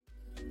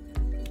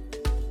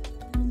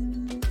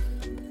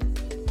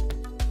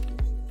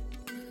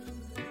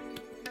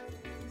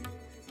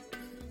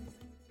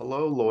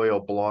Hello, loyal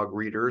blog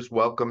readers.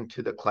 Welcome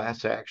to the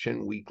Class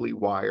Action Weekly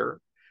Wire.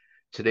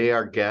 Today,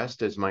 our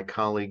guest is my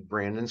colleague,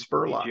 Brandon Hey,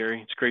 Spurlock.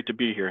 Jerry. It's great to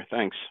be here.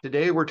 Thanks.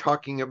 Today, we're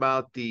talking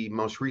about the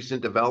most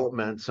recent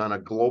developments on a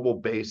global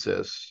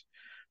basis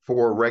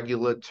for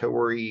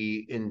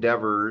regulatory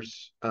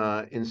endeavors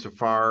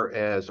insofar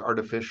as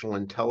artificial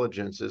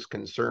intelligence is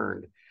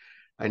concerned.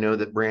 I know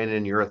that,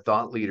 Brandon, you're a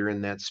thought leader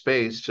in that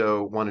space,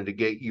 so wanted to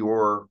get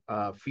your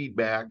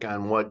feedback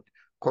on what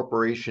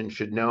corporations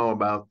should know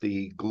about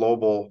the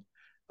global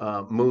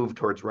move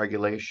towards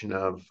regulation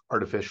of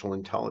artificial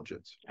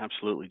intelligence.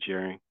 Absolutely,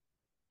 Jerry.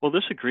 Well,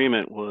 this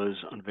agreement was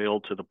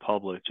unveiled to the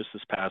public just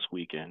this past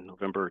weekend,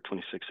 November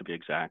 26th to be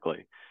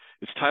exactly.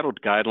 It's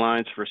titled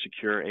Guidelines for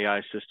Secure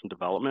AI System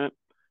Development.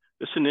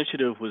 This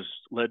initiative was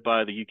led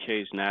by the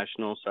UK's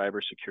National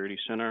Cybersecurity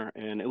Center,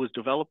 and it was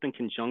developed in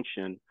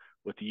conjunction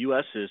with the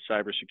US's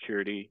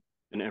Cybersecurity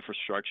and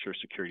Infrastructure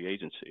Security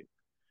Agency.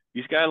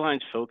 These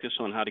guidelines focus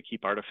on how to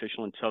keep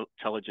artificial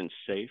intelligence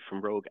safe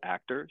from rogue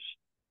actors.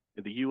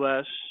 The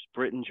US,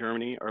 Britain,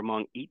 Germany are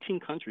among 18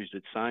 countries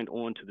that signed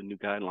on to the new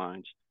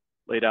guidelines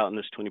laid out in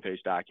this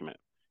 20-page document.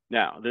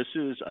 Now, this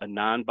is a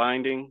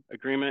non-binding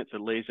agreement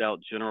that lays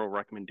out general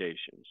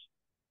recommendations,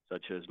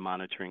 such as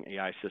monitoring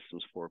AI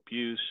systems for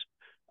abuse,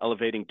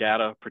 elevating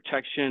data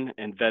protection,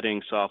 and vetting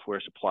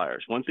software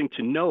suppliers. One thing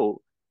to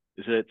note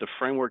is that the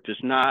framework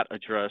does not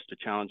address the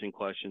challenging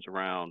questions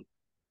around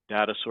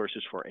data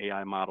sources for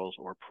AI models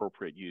or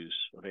appropriate use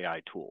of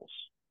AI tools.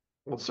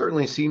 Well, it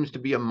certainly seems to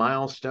be a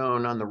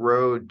milestone on the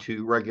road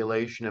to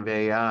regulation of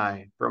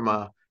AI. From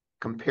a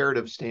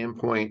comparative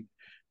standpoint,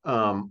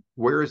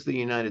 where is the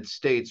United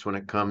States when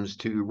it comes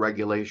to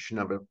regulation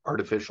of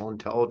artificial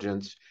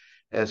intelligence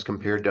as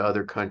compared to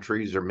other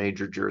countries or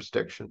major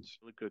jurisdictions?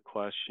 Really good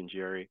question,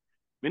 Jerry.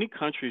 Many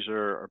countries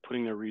are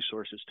putting their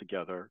resources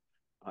together,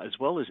 as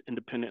well as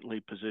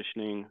independently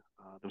positioning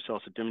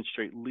themselves to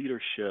demonstrate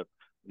leadership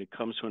when it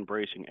comes to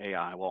embracing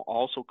AI, while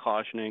also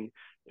cautioning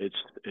its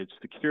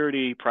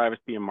security,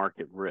 privacy, and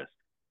market risk.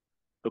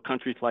 So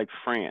countries like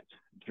France,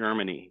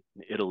 Germany,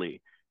 and Italy,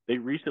 they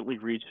recently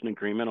reached an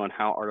agreement on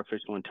how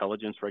artificial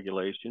intelligence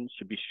regulations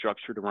should be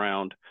structured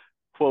around,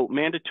 quote,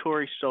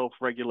 mandatory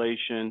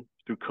self-regulation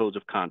through codes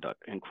of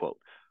conduct, end quote.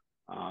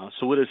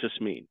 So what does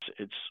this mean?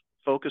 It's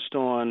focused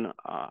on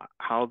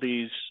how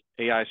these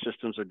AI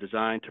systems are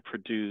designed to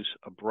produce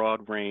a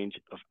broad range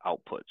of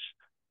outputs.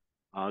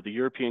 The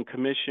European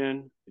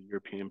Commission, the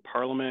European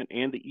Parliament,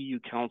 and the EU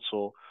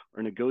Council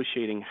are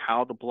negotiating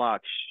how the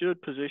bloc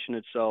should position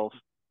itself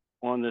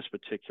on this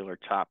particular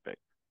topic.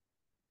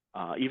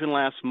 Even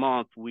last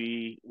month,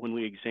 when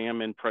we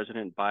examined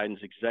President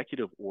Biden's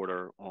executive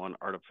order on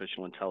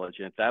artificial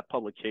intelligence, that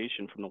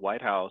publication from the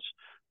White House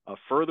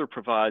further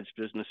provides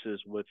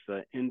businesses with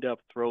an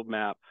in-depth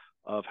roadmap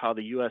of how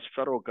the U.S.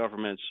 federal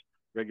government's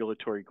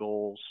regulatory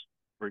goals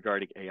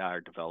regarding AI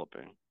are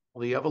developing.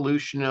 Well, the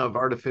evolution of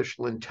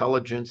artificial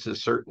intelligence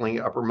is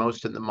certainly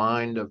uppermost in the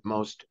mind of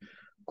most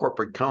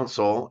corporate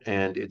counsel,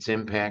 and its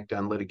impact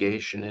on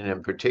litigation, and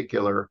in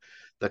particular,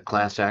 the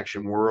class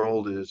action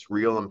world, is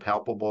real and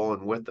palpable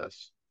and with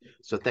us.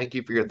 So thank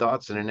you for your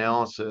thoughts and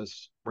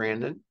analysis,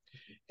 Brandon,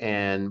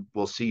 and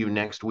we'll see you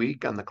next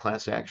week on the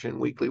Class Action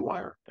Weekly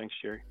Wire. Thanks,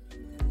 Jerry.